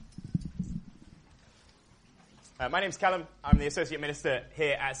My name's Callum. I'm the Associate Minister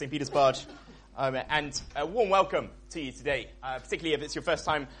here at St. Peter's Barge. And a warm welcome to you today, particularly if it's your first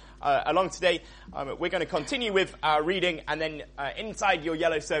time along today. We're going to continue with our reading, and then inside your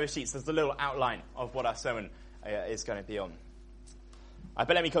yellow service sheets, there's a little outline of what our sermon is going to be on.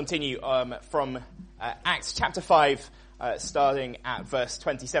 But let me continue from Acts chapter 5, starting at verse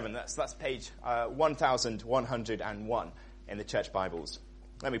 27. That's page 1101 in the church Bibles.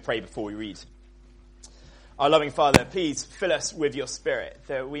 Let me pray before we read. Our loving Father, please fill us with your Spirit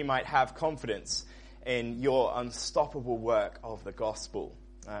that we might have confidence in your unstoppable work of the gospel.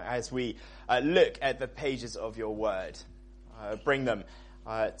 As we look at the pages of your word, bring them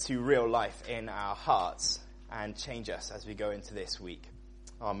to real life in our hearts and change us as we go into this week.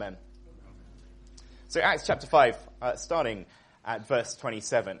 Amen. So Acts chapter 5, starting at verse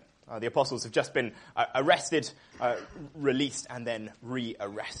 27. The apostles have just been arrested, released, and then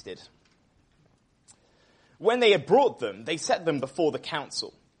re-arrested. When they had brought them, they set them before the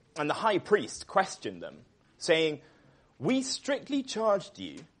council, and the high priest questioned them, saying, "We strictly charged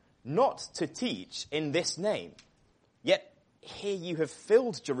you not to teach in this name. Yet here you have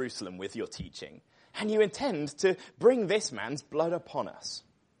filled Jerusalem with your teaching, and you intend to bring this man's blood upon us."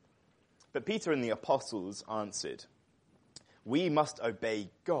 But Peter and the apostles answered, "We must obey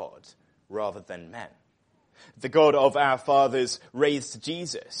God rather than men. The God of our fathers raised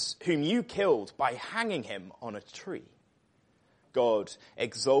Jesus, whom you killed by hanging him on a tree. God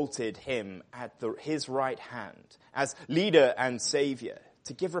exalted him at his right hand as leader and savior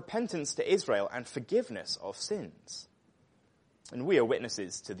to give repentance to Israel and forgiveness of sins. And we are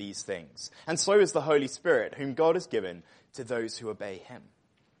witnesses to these things, and so is the Holy Spirit, whom God has given to those who obey him."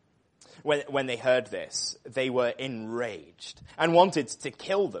 When they heard this, they were enraged and wanted to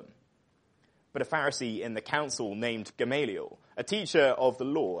kill them. But a Pharisee in the council named Gamaliel, a teacher of the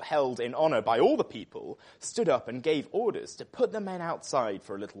law held in honor by all the people, stood up and gave orders to put the men outside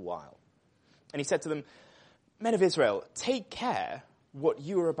for a little while. And he said to them, "Men of Israel, take care what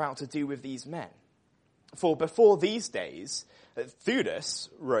you are about to do with these men. For before these days, Theudas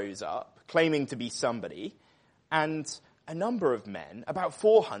rose up, claiming to be somebody, and a number of men, about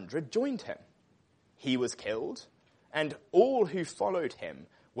 400, joined him. He was killed, and all who followed him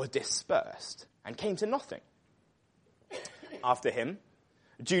were dispersed and came to nothing. After him,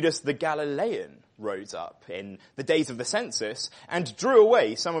 Judas the Galilean rose up in the days of the census and drew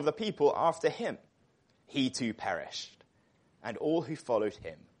away some of the people after him. He too perished, and all who followed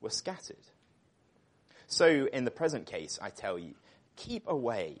him were scattered. So in the present case, I tell you, keep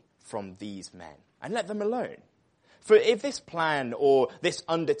away from these men and let them alone. For if this plan or this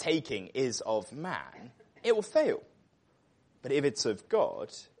undertaking is of man, it will fail. But if it's of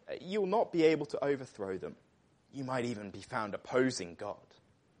God, you'll not be able to overthrow them. You might even be found opposing God."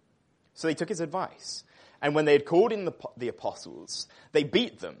 So they took his advice, and when they had called in the apostles, they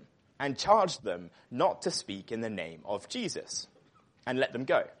beat them and charged them not to speak in the name of Jesus, and let them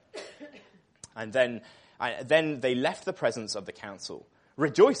go. And then they left the presence of the council,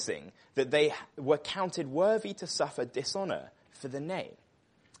 rejoicing that they were counted worthy to suffer dishonor for the name.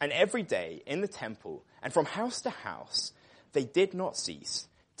 And every day in the temple and from house to house, they did not cease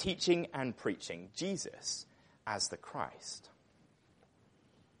teaching and preaching Jesus as the Christ.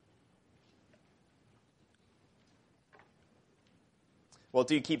 Well,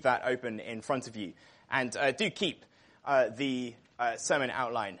 do keep that open in front of you, and do keep the sermon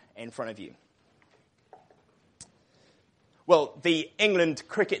outline in front of you. Well, the England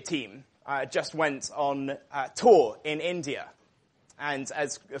cricket team just went on tour in India, and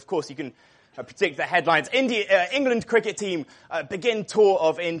as of course you can predict the headlines. England cricket team begin tour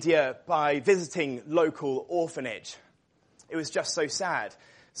of India by visiting local orphanage. It was just so sad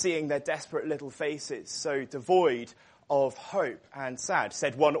seeing their desperate little faces, so devoid of hope and sad,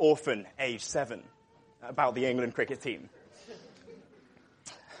 said one orphan aged 7 about the England cricket team.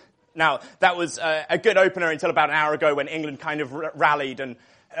 Now, that was a good opener until about an hour ago when England kind of rallied, and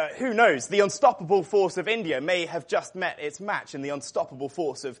who knows, the unstoppable force of India may have just met its match in the unstoppable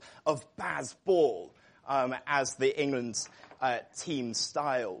force of Baz Ball, as the England's team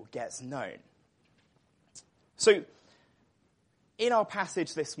style gets known. So, in our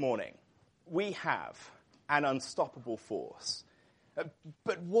passage this morning, we have an unstoppable force.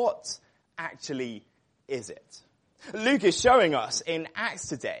 But what actually is it? Luke is showing us in Acts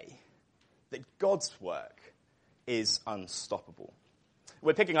today that God's work is unstoppable.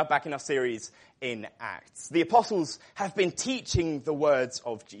 We're picking up back in our series in Acts. The apostles have been teaching the words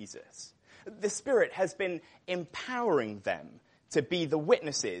of Jesus. The Spirit has been empowering them to be the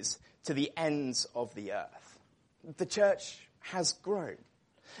witnesses to the ends of the earth. The church has grown.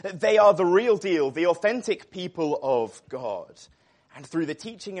 They are the real deal, the authentic people of God. And through the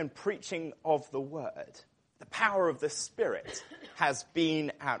teaching and preaching of the word, the power of the Spirit has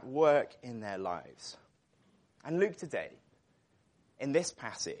been at work in their lives. And Luke today, in this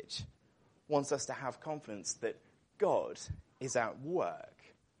passage, wants us to have confidence that God is at work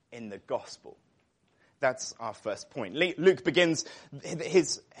in the gospel. That's our first point. Luke begins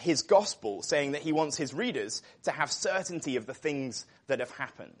his gospel saying that he wants his readers to have certainty of the things that have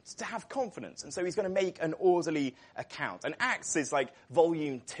happened, to have confidence. And so he's going to make an orderly account. And Acts is like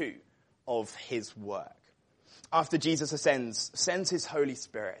volume 2 of his work. After Jesus ascends, sends his Holy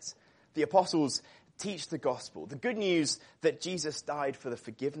Spirit, the apostles teach the gospel, the good news that Jesus died for the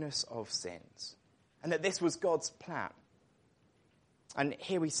forgiveness of sins, and that this was God's plan. And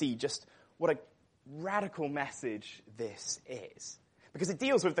here we see just what a radical message this is, because it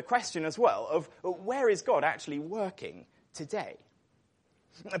deals with the question as well of where is God actually working today?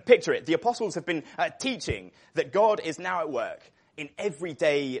 Picture it. The apostles have been teaching that God is now at work in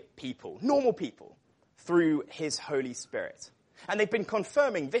everyday people, normal people, through his Holy Spirit. And they've been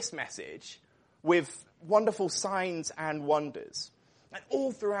confirming this message with wonderful signs and wonders. And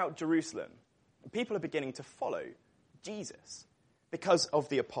all throughout Jerusalem, people are beginning to follow Jesus because of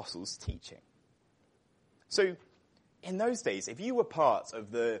the apostles' teaching. So, in those days, if you were part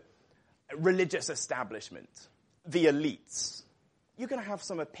of the religious establishment, the elites, you're going to have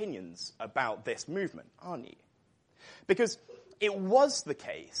some opinions about this movement, aren't you? Because it was the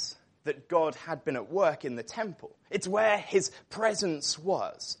case that God had been at work in the temple. It's where his presence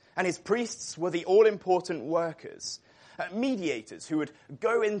was. And his priests were the all-important workers, mediators who would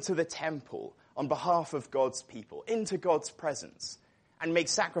go into the temple on behalf of God's people, into God's presence, and make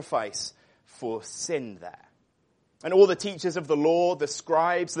sacrifice for sin there. And all the teachers of the law, the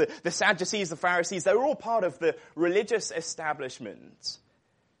scribes, the Sadducees, the Pharisees, they were all part of the religious establishment.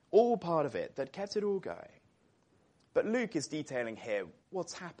 All part of it that kept it all going. But Luke is detailing here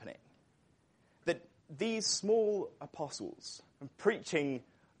what's happening. That these small apostles are preaching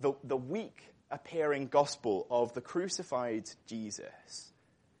the weak appearing gospel of the crucified Jesus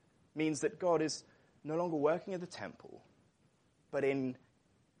means that God is no longer working at the temple, but in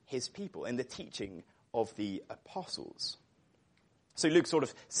his people, in the teaching of the apostles. So Luke sort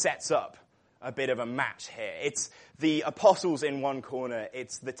of sets up a bit of a match here. It's the apostles in one corner,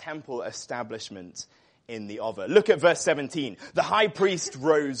 it's the temple establishment in the other. Look at verse 17. The high priest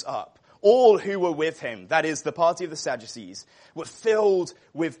rose up. All who were with him, that is, the party of the Sadducees, were filled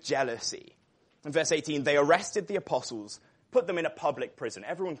with jealousy. In verse 18, they arrested the apostles, put them in a public prison.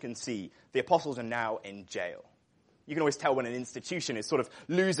 Everyone can see the apostles are now in jail. You can always tell when an institution is sort of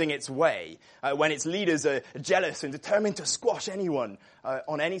losing its way, when its leaders are jealous and determined to squash anyone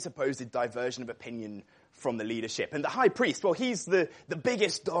on any supposed diversion of opinion from the leadership. And the high priest, well, he's the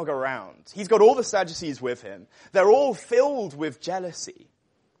biggest dog around. He's got all the Sadducees with him. They're all filled with jealousy.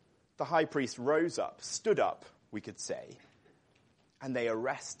 The high priest rose up, stood up, we could say, and they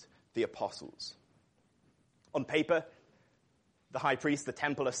arrest the apostles. On paper, the high priest, the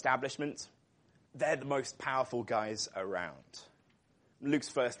temple establishment, they're the most powerful guys around. Luke's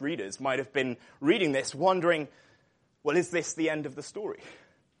first readers might have been reading this wondering, well, is this the end of the story?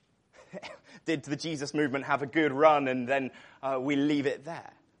 Did the Jesus movement have a good run and then we leave it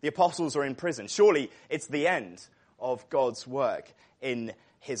there? The apostles are in prison. Surely it's the end of God's work in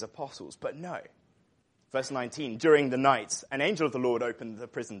his apostles. But no. Verse 19, during the night, an angel of the Lord opened the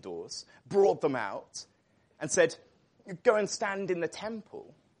prison doors, brought them out, and said, go and stand in the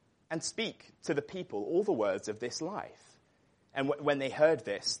temple and speak to the people all the words of this life. And when they heard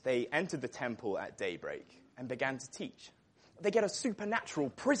this, they entered the temple at daybreak and began to teach. They get a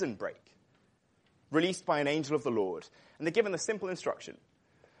supernatural prison break, released by an angel of the Lord. And they're given the simple instruction,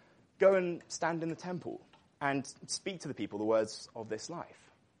 go and stand in the temple and speak to the people the words of this life.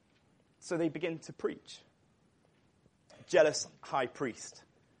 So they begin to preach. Jealous high priest,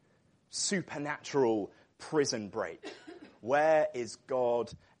 supernatural prison break. Where is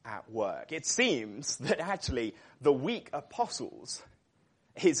God at work? It seems that actually the weak apostles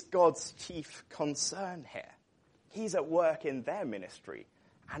is God's chief concern here. He's at work in their ministry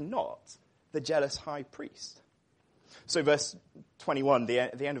and not the jealous high priest. So verse 21, the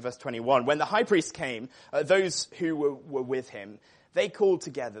end of verse 21, when the high priest came, those who were with him, they called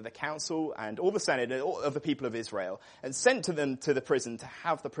together the council and all the senate of the people of Israel and sent to them to the prison to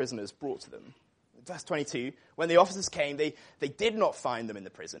have the prisoners brought to them. Verse 22, when the officers came, they did not find them in the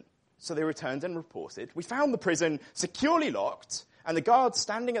prison. So they returned and reported, we found the prison securely locked and the guards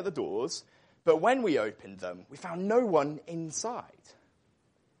standing at the doors, but when we opened them, we found no one inside.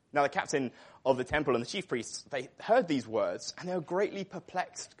 Now the captain of the temple and the chief priests, they heard these words and they were greatly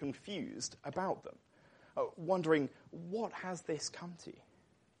perplexed, confused about them, wondering, what has this come to?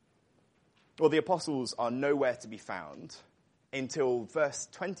 Well, the apostles are nowhere to be found until verse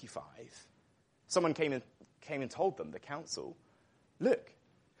 25. Someone came and told them, the council, look,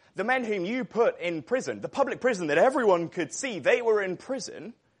 the men whom you put in prison, the public prison that everyone could see, they were in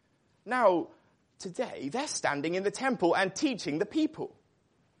prison. Now, today, they're standing in the temple and teaching the people.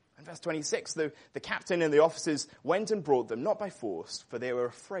 And verse 26, the captain and the officers went and brought them, not by force, for they were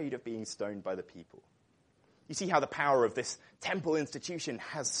afraid of being stoned by the people. You see how the power of this temple institution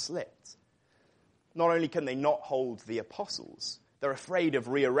has slipped. Not only can they not hold the apostles, they're afraid of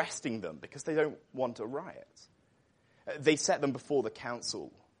rearresting them because they don't want a riot. They set them before the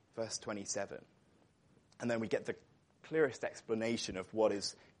council, verse 27. And then we get the clearest explanation of what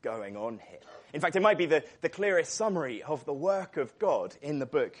is going on here. In fact, it might be the clearest summary of the work of God in the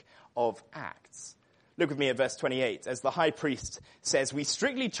book of Acts. Look with me at verse 28. As the high priest says, we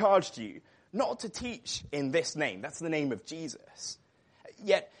strictly charged you not to teach in this name. That's the name of Jesus.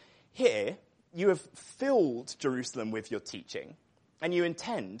 Yet here you have filled Jerusalem with your teaching, and you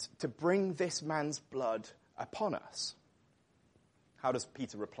intend to bring this man's blood upon us. How does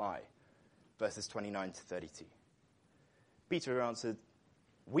Peter reply? Verses 29 to 32. Peter answered,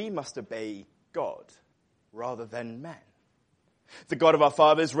 we must obey God rather than men. The God of our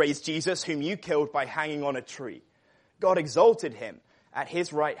fathers raised Jesus, whom you killed by hanging on a tree. God exalted him at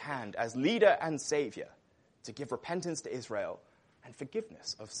his right hand as leader and savior to give repentance to Israel and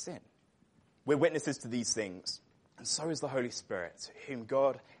forgiveness of sin. We're witnesses to these things, and so is the Holy Spirit, whom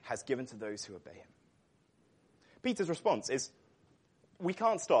God has given to those who obey him. Peter's response is, we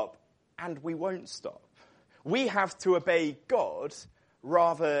can't stop, and we won't stop. We have to obey God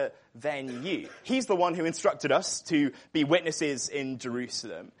rather than you. He's the one who instructed us to be witnesses in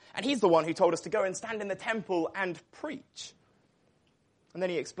Jerusalem. And he's the one who told us to go and stand in the temple and preach. And then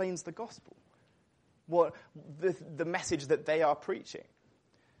he explains the gospel, what the message that they are preaching.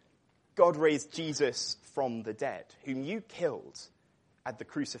 God raised Jesus from the dead, whom you killed at the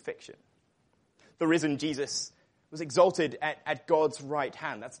crucifixion. The risen Jesus was exalted at God's right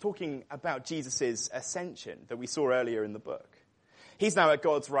hand. That's talking about Jesus' ascension that we saw earlier in the book. He's now at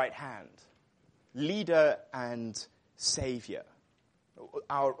God's right hand, leader and savior,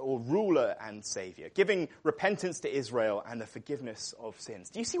 or ruler and savior, giving repentance to Israel and the forgiveness of sins.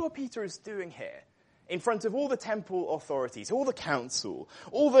 Do you see what Peter is doing here? In front of all the temple authorities, all the council,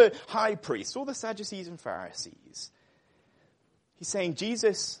 all the high priests, all the Sadducees and Pharisees. He's saying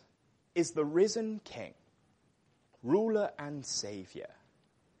Jesus is the risen king, ruler and savior.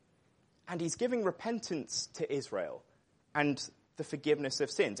 And he's giving repentance to Israel and the forgiveness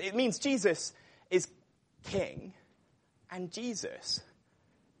of sins. It means Jesus is king and Jesus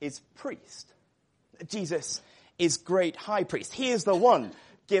is priest. Jesus is great high priest. He is the one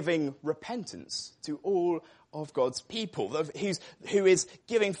giving repentance to all of God's people, who is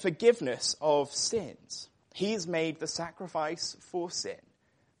giving forgiveness of sins. He's made the sacrifice for sin.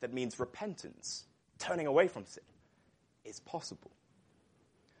 That means repentance, turning away from sin, is possible.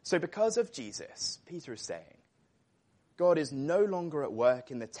 So because of Jesus, Peter is saying, God is no longer at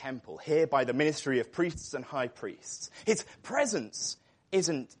work in the temple, here by the ministry of priests and high priests. His presence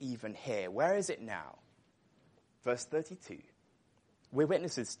isn't even here. Where is it now? Verse 32. We're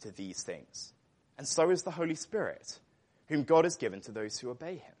witnesses to these things, and so is the Holy Spirit, whom God has given to those who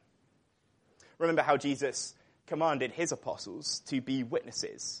obey him. Remember how Jesus commanded his apostles to be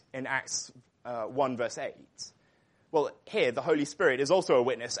witnesses in Acts 1 verse 8. Well, here the Holy Spirit is also a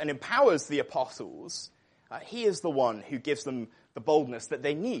witness and empowers the apostles. He is the one who gives them the boldness that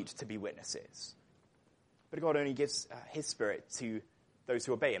they need to be witnesses. But God only gives his Spirit to those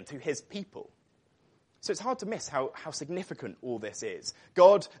who obey him, to his people. So it's hard to miss how significant all this is.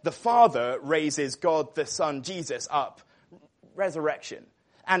 God the Father raises God the Son, Jesus, up, resurrection,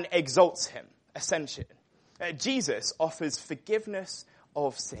 and exalts him, ascension. Jesus offers forgiveness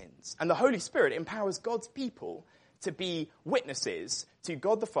of sins. And the Holy Spirit empowers God's people to be witnesses to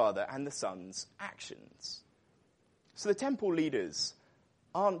God the Father and the Son's actions. So the temple leaders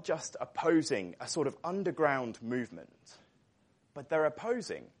aren't just opposing a sort of underground movement, but they're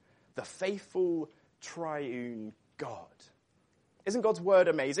opposing the faithful triune God. Isn't God's word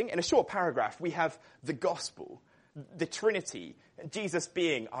amazing? In a short paragraph, we have the gospel, the Trinity, Jesus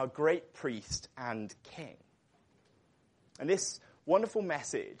being our great priest and king. And this wonderful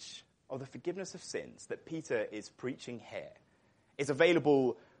message of the forgiveness of sins that Peter is preaching here is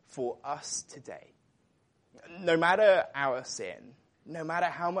available for us today. No matter our sin, no matter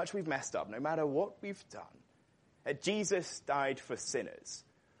how much we've messed up, no matter what we've done, Jesus died for sinners,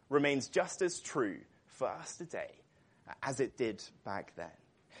 remains just as true for us today as it did back then.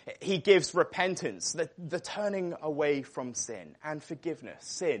 He gives repentance, the turning away from sin, and forgiveness,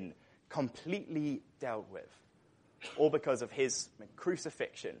 sin completely dealt with, all because of his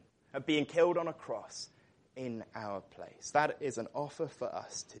crucifixion, of being killed on a cross in our place. That is an offer for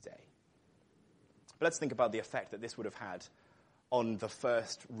us today. But let's think about the effect that this would have had on the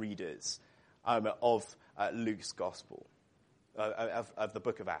first readers of Luke's gospel, of the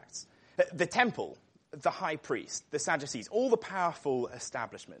book of Acts. The temple, the high priest, the Sadducees, all the powerful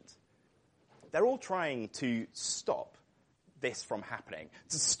establishment, they're all trying to stop this from happening,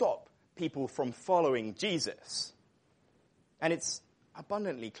 to stop people from following Jesus. And it's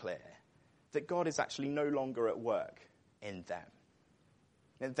abundantly clear that God is actually no longer at work in them.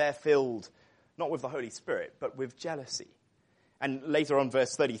 And they're filled not with the Holy Spirit, but with jealousy. And later on,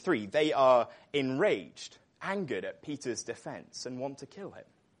 verse 33, they are enraged, angered at Peter's defense, and want to kill him.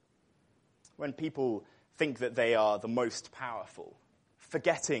 When people think that they are the most powerful,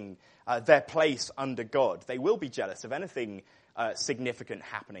 forgetting their place under God, they will be jealous of anything significant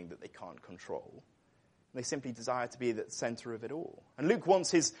happening that they can't control. They simply desire to be at the center of it all. And Luke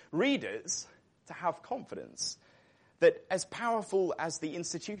wants his readers to have confidence that as powerful as the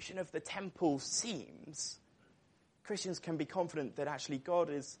institution of the temple seems, Christians can be confident that actually God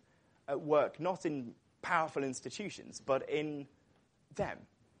is at work not in powerful institutions, but in them,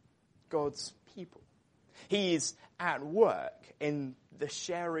 God's people. He is at work in the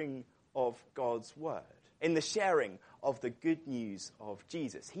sharing of God's word, in the sharing of the good news of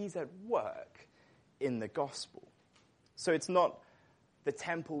Jesus. He's at work in the gospel. So it's not the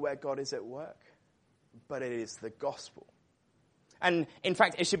temple where God is at work, but it is the gospel. And in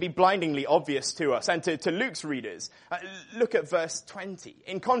fact, it should be blindingly obvious to us and to Luke's readers. Look at verse 20.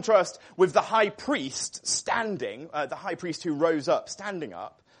 In contrast with the high priest standing, the high priest who rose up, standing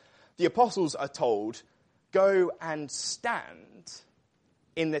up, the apostles are told, go and stand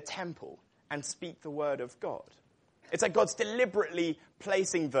in the temple and speak the word of God. It's like God's deliberately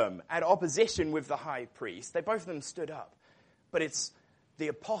placing them at opposition with the high priest. Both of them stood up. But it's the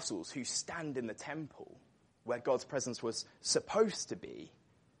apostles who stand in the temple where God's presence was supposed to be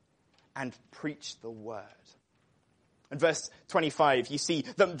and preach the word. In verse 25, you see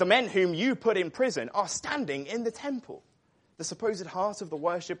the men whom you put in prison are standing in the temple, the supposed heart of the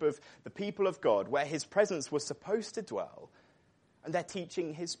worship of the people of God, where his presence was supposed to dwell, and they're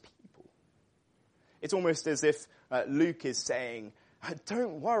teaching his people. It's almost as if Luke is saying,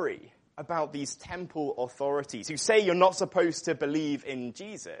 don't worry about these temple authorities who say you're not supposed to believe in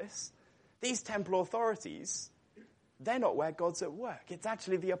Jesus. These temple authorities, they're not where God's at work. It's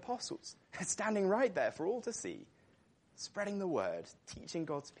actually the apostles. They're standing right there for all to see, spreading the word, teaching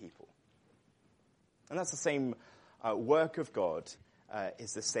God's people. And that's the same work of God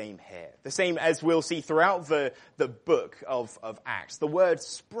is the same here. The same as we'll see throughout the book of Acts. The word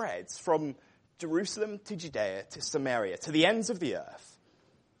spreads from Jerusalem to Judea to Samaria, to the ends of the earth.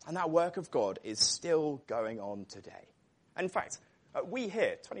 And that work of God is still going on today. And in fact, we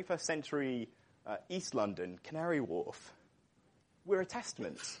here, 21st century East London, Canary Wharf, we're a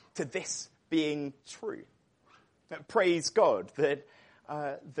testament to this being true. Praise God that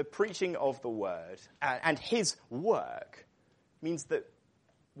the preaching of the word and his work means that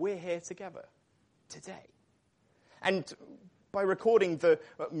we're here together today. And by recording the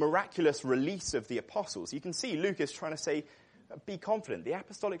miraculous release of the apostles, you can see Luke is trying to say, be confident, the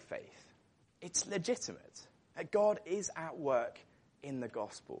apostolic faith, it's legitimate. God is at work in the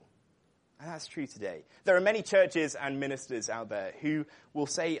gospel. And that's true today. There are many churches and ministers out there who will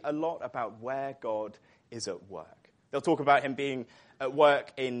say a lot about where God is at work. They'll talk about him being at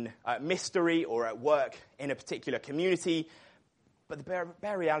work in mystery or at work in a particular community. But the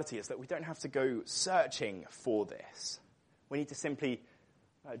bare reality is that we don't have to go searching for this. We need to simply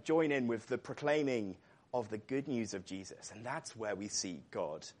join in with the proclaiming of the good news of Jesus. And that's where we see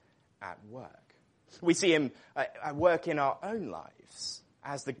God at work. We see him at work in our own lives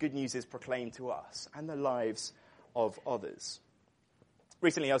as the good news is proclaimed to us and the lives of others.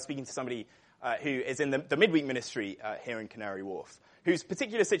 Recently, I was speaking to somebody who is in the midweek ministry here in Canary Wharf, whose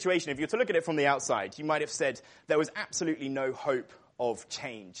particular situation, if you were to look at it from the outside, you might have said there was absolutely no hope of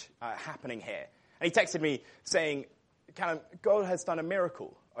change happening here. And he texted me saying, Callum, God has done a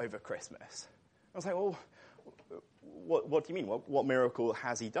miracle over Christmas. I was like, well, what do you mean? What miracle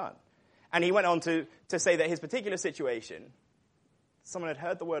has he done? And he went on to say that his particular situation, someone had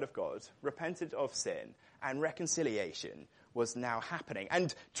heard the word of God, repented of sin, and reconciliation was now happening.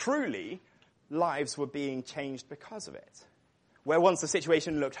 And truly, lives were being changed because of it. Where once the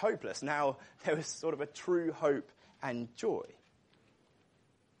situation looked hopeless, now there was sort of a true hope and joy.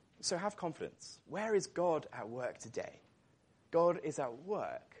 So have confidence. Where is God at work today? God is at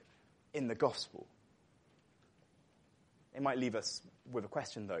work in the gospel. It might leave us with a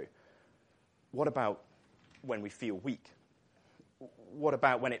question, though. What about when we feel weak? What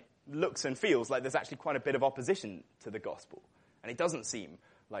about when it looks and feels like there's actually quite a bit of opposition to the gospel, and it doesn't seem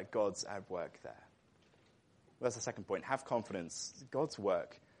like God's at work there? Well, that's the second point. Have confidence. God's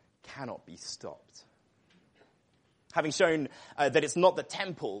work cannot be stopped. Having shown that it's not the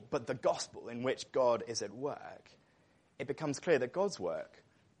temple, but the gospel in which God is at work, it becomes clear that God's work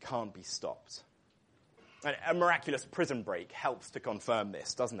can't be stopped. A miraculous prison break helps to confirm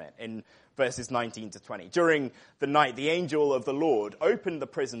this, doesn't it? In verses 19 to 20. During the night, the angel of the Lord opened the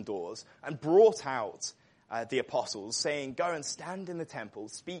prison doors and brought out the apostles, saying, "Go and stand in the temple,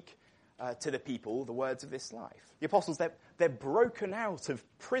 speak to the people the words of this life." The apostles, they're broken out of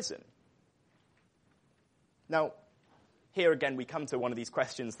prison. Now, here again, we come to one of these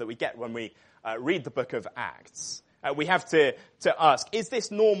questions that we get when we read the book of Acts. We have to ask, is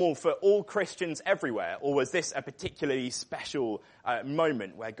this normal for all Christians everywhere, or was this a particularly special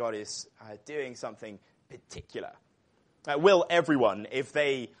moment where God is doing something particular? Will everyone, if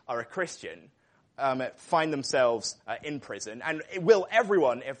they are a Christian, find themselves in prison? And will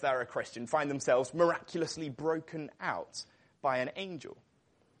everyone, if they're a Christian, find themselves miraculously broken out by an angel?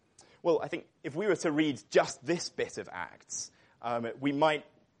 Well, I think if we were to read just this bit of Acts, we might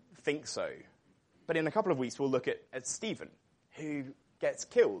think so. But in a couple of weeks, we'll look at Stephen, who gets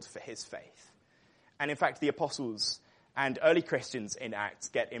killed for his faith. And in fact, the apostles and early Christians in Acts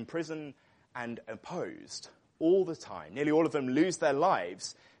get imprisoned and opposed all the time. Nearly all of them lose their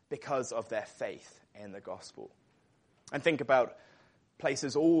lives because of their faith in the gospel. And think about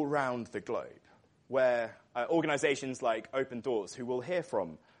places all around the globe where organizations like Open Doors, who we'll hear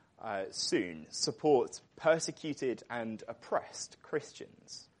from soon, support persecuted and oppressed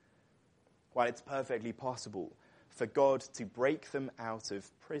Christians. While it's perfectly possible for God to break them out of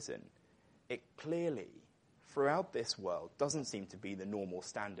prison, it clearly, throughout this world, doesn't seem to be the normal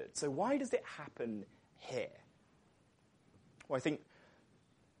standard. So why does it happen here? Well, I think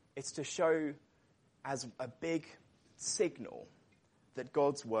it's to show as a big signal that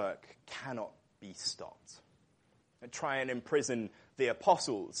God's work cannot be stopped. And try and imprison the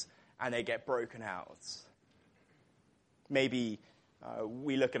apostles, and they get broken out. Maybe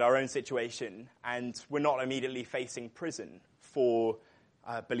we look at our own situation and we're not immediately facing prison for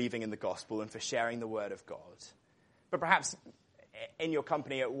believing in the gospel and for sharing the word of God. But perhaps in your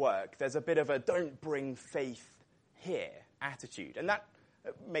company at work, there's a bit of a don't bring faith here attitude. And that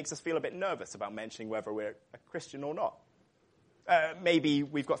makes us feel a bit nervous about mentioning whether we're a Christian or not. Maybe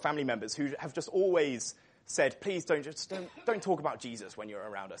we've got family members who have just always said, please don't talk about Jesus when you're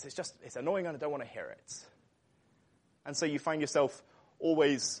around us. It's annoying and I don't want to hear it. And so you find yourself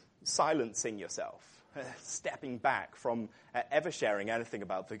always silencing yourself, stepping back from ever sharing anything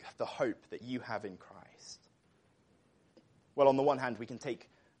about the hope that you have in Christ. Well, on the one hand, we can take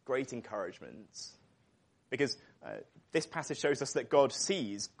great encouragement because this passage shows us that God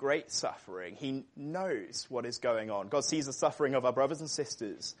sees great suffering. He knows what is going on. God sees the suffering of our brothers and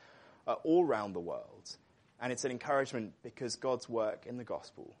sisters all around the world. And it's an encouragement because God's work in the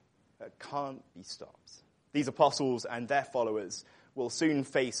gospel can't be stopped. These apostles and their followers will soon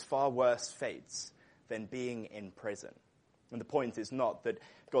face far worse fates than being in prison. And the point is not that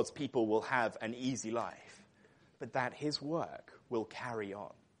God's people will have an easy life, but that his work will carry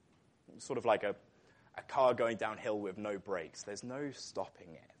on. It's sort of like a car going downhill with no brakes. There's no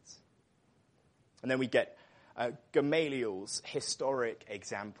stopping it. And then we get Gamaliel's historic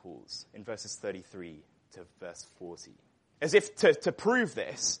examples in verses 33 to verse 40. As if to prove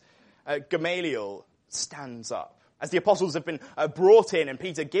this, Gamaliel stands up. As the apostles have been brought in and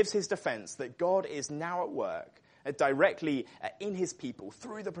Peter gives his defense that God is now at work directly in his people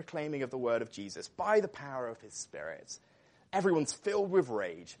through the proclaiming of the word of Jesus by the power of his Spirit, everyone's filled with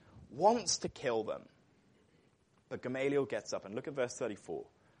rage, wants to kill them. But Gamaliel gets up and look at verse 34.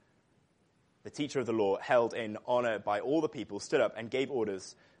 The teacher of the law, held in honor by all the people, stood up and gave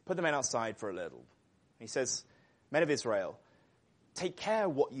orders, put the men outside for a little. He says, men of Israel, take care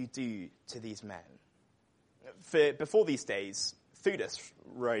what you do to these men. Before these days, Theudas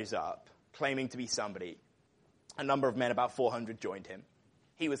rose up, claiming to be somebody. A number of men, about 400, joined him.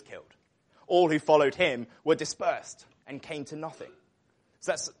 He was killed. All who followed him were dispersed and came to nothing.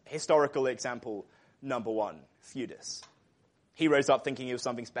 So that's historical example number one, Theudas. He rose up thinking he was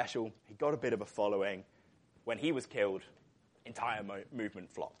something special. He got a bit of a following. When he was killed, entire movement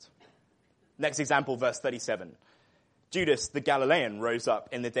flopped. Next example, verse 37. Judas the Galilean rose up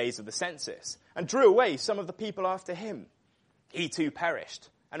in the days of the census and drew away some of the people after him. He too perished,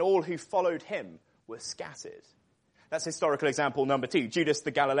 and all who followed him were scattered. That's historical example number 2, Judas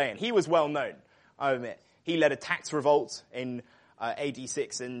the Galilean. He was well known, I admit. He led a tax revolt in AD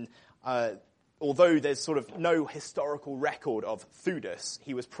 6, and although there's sort of no historical record of Theudas,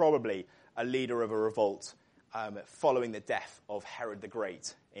 he was probably a leader of a revolt following the death of Herod the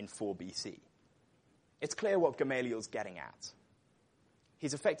Great in 4 BC. It's clear what Gamaliel's getting at.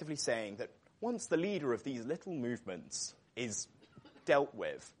 He's effectively saying that once the leader of these little movements is dealt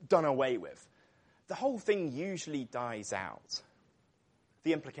with, done away with, the whole thing usually dies out.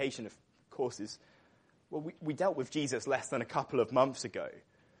 The implication, of course, is, well, we dealt with Jesus less than a couple of months ago,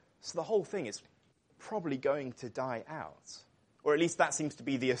 so the whole thing is probably going to die out. Or at least that seems to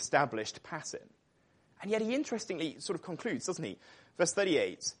be the established pattern. And yet he interestingly sort of concludes, doesn't he? Verse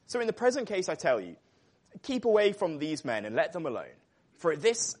 38, "So in the present case I tell you, keep away from these men and let them alone. For if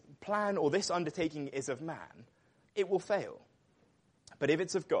this plan or this undertaking is of man, it will fail. But if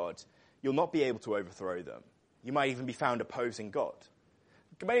it's of God, you'll not be able to overthrow them. You might even be found opposing God."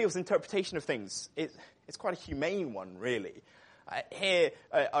 Gamaliel's interpretation of things, it's quite a humane one, really. Here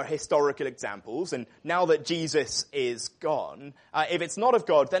are historical examples, and now that Jesus is gone, if it's not of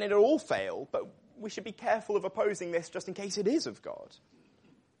God, then it'll all fail, but we should be careful of opposing this just in case it is of God.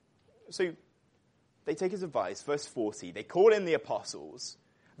 So they take his advice, verse 40, they call in the apostles,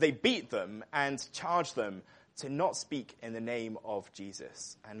 they beat them and charge them to not speak in the name of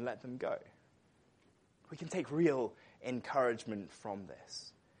Jesus and let them go. We can take real encouragement from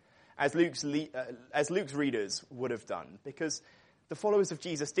this, as Luke's readers would have done, because the followers of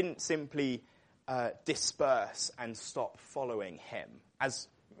Jesus didn't simply disperse and stop following him, as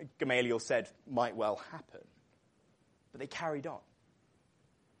Gamaliel said might well happen, but they carried on.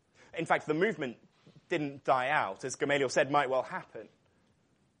 In fact, the movement didn't die out, as Gamaliel said might well happen,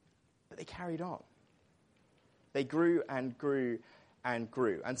 but they carried on. They grew and grew and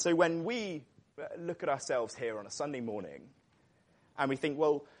grew. And so when we look at ourselves here on a Sunday morning and we think,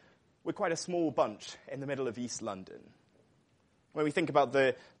 well, we're quite a small bunch in the middle of East London, when we think about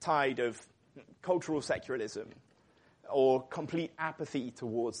the tide of cultural secularism or complete apathy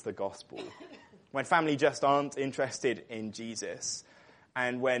towards the gospel, when family just aren't interested in Jesus,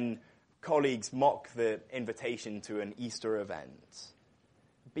 and when colleagues mock the invitation to an Easter event,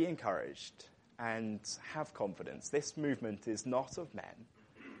 be encouraged and have confidence. This movement is not of men,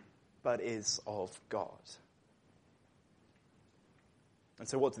 but is of God. And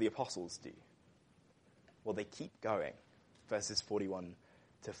so what do the apostles do? Well, they keep going, verses 41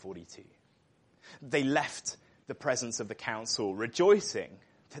 to 42. They left the presence of the council, rejoicing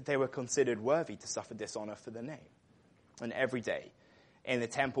that they were considered worthy to suffer dishonor for the name. And every day, in the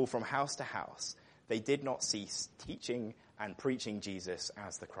temple from house to house, they did not cease teaching and preaching Jesus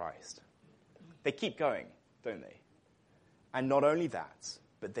as the Christ. They keep going, don't they? And not only that,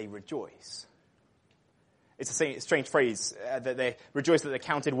 but they rejoice. It's a strange phrase, that they rejoice that they're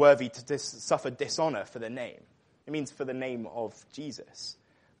counted worthy to suffer dishonor for the name. It means for the name of Jesus.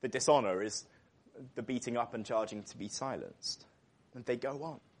 The dishonor is the beating up and charging to be silenced. And they go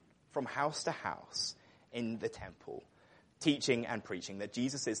on from house to house in the temple, teaching and preaching that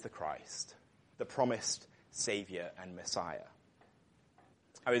Jesus is the Christ, the promised Savior and Messiah.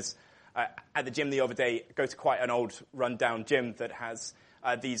 I was at the gym the other day, go to quite an old run-down gym that has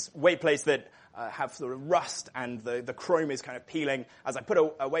these weight plates that have sort of rust and the chrome is kind of peeling. As I put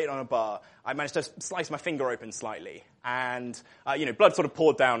a weight on a bar, I managed to slice my finger open slightly. And, blood sort of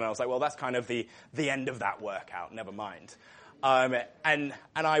poured down, and I was like, well, that's kind of the end of that workout, never mind. And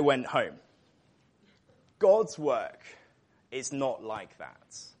I went home. God's work is not like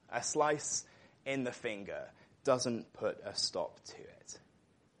that. A slice in the finger doesn't put a stop to it.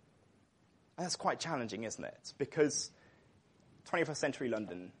 And that's quite challenging, isn't it? Because 21st century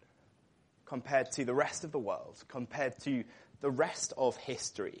London, compared to the rest of the world, compared to the rest of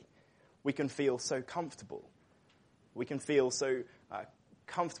history, we can feel so comfortable. We can feel so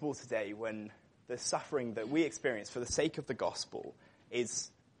comfortable today when the suffering that we experience for the sake of the gospel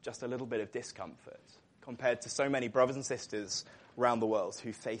is just a little bit of discomfort compared to so many brothers and sisters around the world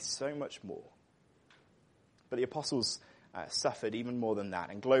who face so much more. But the apostles suffered even more than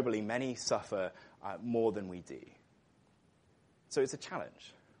that, and globally many suffer more than we do. So it's a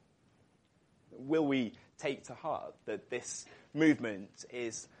challenge. Will we take to heart that this movement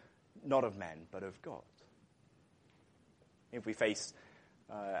is not of men, but of God? If we face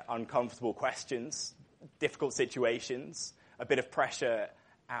uncomfortable questions, difficult situations, a bit of pressure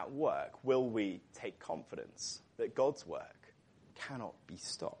at work, will we take confidence that God's work cannot be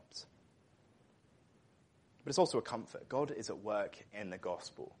stopped? But it's also a comfort. God is at work in the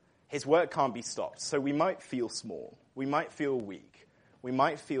gospel. His work can't be stopped. So we might feel small. We might feel weak. We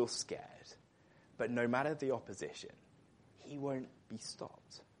might feel scared. But no matter the opposition, he won't be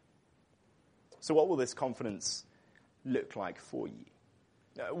stopped. So what will this confidence look like for you?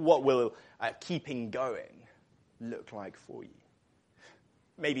 What will keeping going look like for you?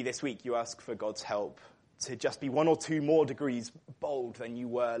 Maybe this week you ask for God's help to just be 1 or 2 more degrees bold than you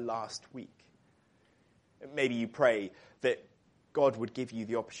were last week. Maybe you pray that God would give you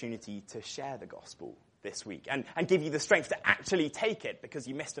the opportunity to share the gospel this week and give you the strength to actually take it because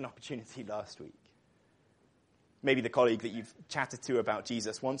you missed an opportunity last week. Maybe the colleague that you've chatted to about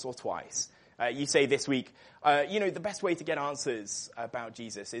Jesus once or twice, you say this week, the best way to get answers about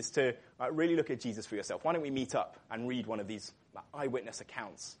Jesus is to really look at Jesus for yourself. Why don't we meet up and read one of these eyewitness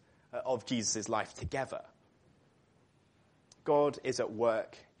accounts of Jesus' life together? God is at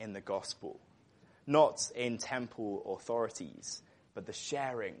work in the gospel, not in temple authorities, but the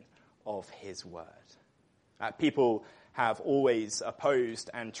sharing of his word. People have always opposed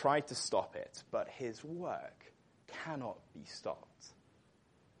and tried to stop it, but his work cannot be stopped.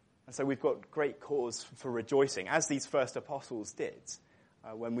 And so we've got great cause for rejoicing, as these first apostles did,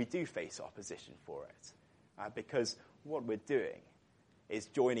 when we do face opposition for it. Because what we're doing is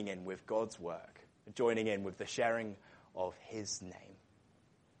joining in with God's work, joining in with the sharing of his name.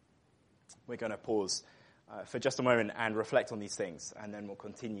 We're going to pause for just a moment and reflect on these things, and then we'll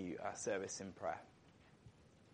continue our service in prayer.